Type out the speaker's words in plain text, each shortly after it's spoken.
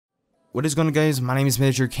What is going on, guys? My name is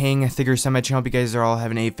Miniature King. Figure Summit. I hope you guys are all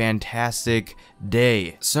having a fantastic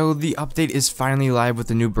day. So the update is finally live with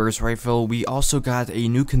the new burst rifle. We also got a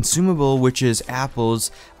new consumable, which is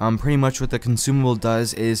apples. Pretty much what the consumable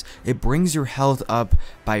does is it brings your health up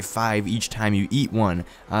by 5 each time you eat one.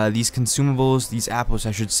 These consumables, these apples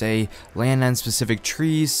I should say, land on specific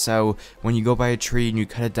trees. So when you go by a tree and you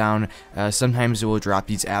cut it down, sometimes it will drop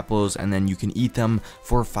these apples and then you can eat them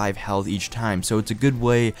for 5 health each time. So it's a good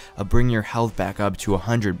way of bring your health back up to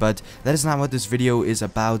 100, but that is not what this video is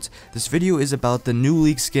about. This video is about the new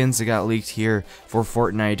leaked skins that got leaked here for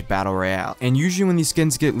Fortnite Battle Royale. And usually when these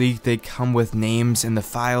skins get leaked, they come with names in the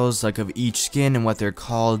files, like of each skin and what they're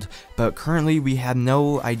called, but currently we have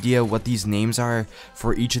no idea what these names are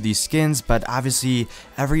for each of these skins. But obviously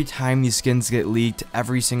every time these skins get leaked,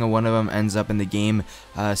 every single one of them ends up in the game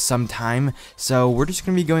sometime, so we're just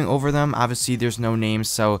gonna be going over them. Obviously there's no names,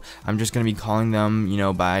 so I'm just gonna be calling them, you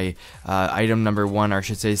know, by item number 1, or I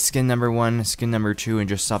should say skin number 1, skin number 2, and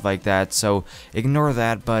just stuff like that. So ignore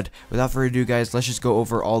that, but without further ado, guys, let's just go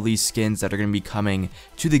over all these skins that are going to be coming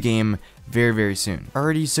to the game very soon.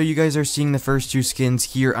 Alrighty, so you guys are seeing the first 2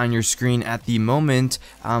 skins here on your screen at the moment.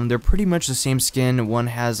 They're pretty much the same skin. One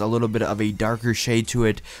has a little bit of a darker shade to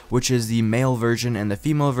it, which is the male version, and the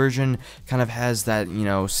female version kind of has that, you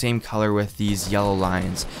know, same color with these yellow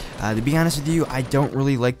lines. To be honest with you, I don't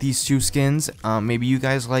really like these 2 skins. Maybe you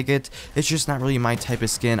guys like it. It's just not really my type of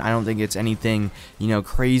skin. I don't think it's anything, you know,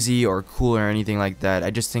 crazy or cool or anything like that. I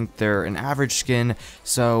just think they're an average skin.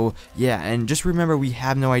 So yeah, and just remember, we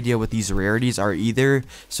have no idea what these rarities are either,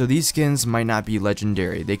 so these skins might not be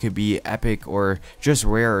legendary. They could be epic or just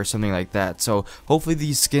rare or something like that. So hopefully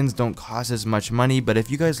these skins don't cost as much money, but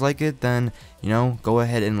if you guys like it, then, you know, go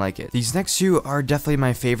ahead and like it. These next 2 are definitely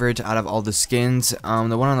my favorite out of all the skins. The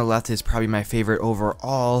one on the left is probably my favorite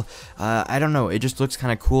overall. I don't know, it just looks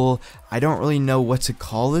kind of cool. I don't really know what to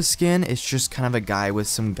call this skin. It's just kind of a guy with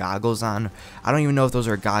some goggles on. I don't even know if those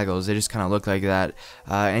are goggles. They just kind of look like that.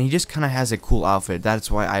 And he just kind of has a cool outfit.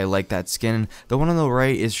 That's why I like that skin. The one on the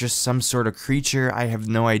right is just some sort of creature. I have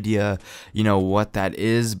no idea, you know, what that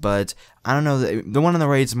is, but I don't know. The one on the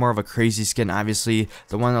right is more of a crazy skin, obviously.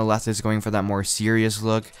 The one on the left is going for that more serious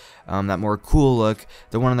look, that more cool look.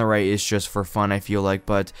 The one on the right is just for fun, I feel like,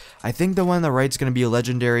 but I think the one on the right is going to be a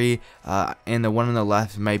legendary, and the one on the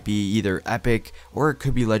left might be either epic or it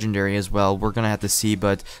could be legendary as well. We're going to have to see,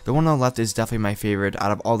 but the one on the left is definitely my favorite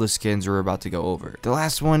out of all the skins we're about to go over. The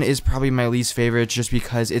last one is probably my least favorite, just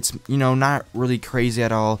because it's, you know, not really crazy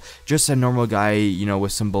at all. Just a normal guy, you know,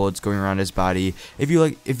 with some bullets going around his body. If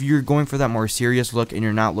you're going for that more serious look and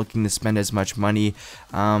you're not looking to spend as much money,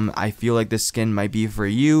 I feel like this skin might be for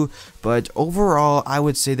you. But overall, I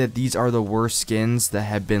would say that these are the worst skins that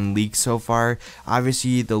have been leaked so far.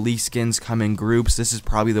 Obviously the leaked skins come in groups. This is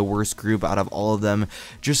probably the worst group out of all of them.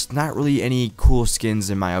 Just not really any cool skins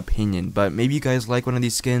in my opinion, but maybe you guys like one of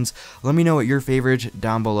these skins. Let me know what your favorite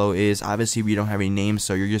down below is. Obviously we don't have any names,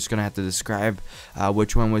 so you're just gonna have to describe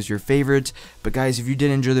which one was your favorite. But guys, if you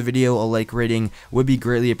did enjoy the video, a like rating would be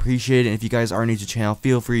greatly appreciated. And if you guys are new to the channel,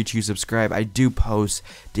 feel free to subscribe. I do post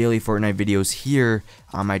daily Fortnite videos here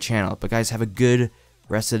on my channel. But guys, have a good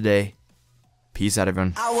rest of the day. Peace out,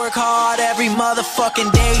 everyone. I work hard every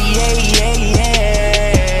motherfucking day.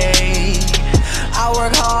 I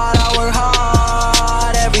work hard.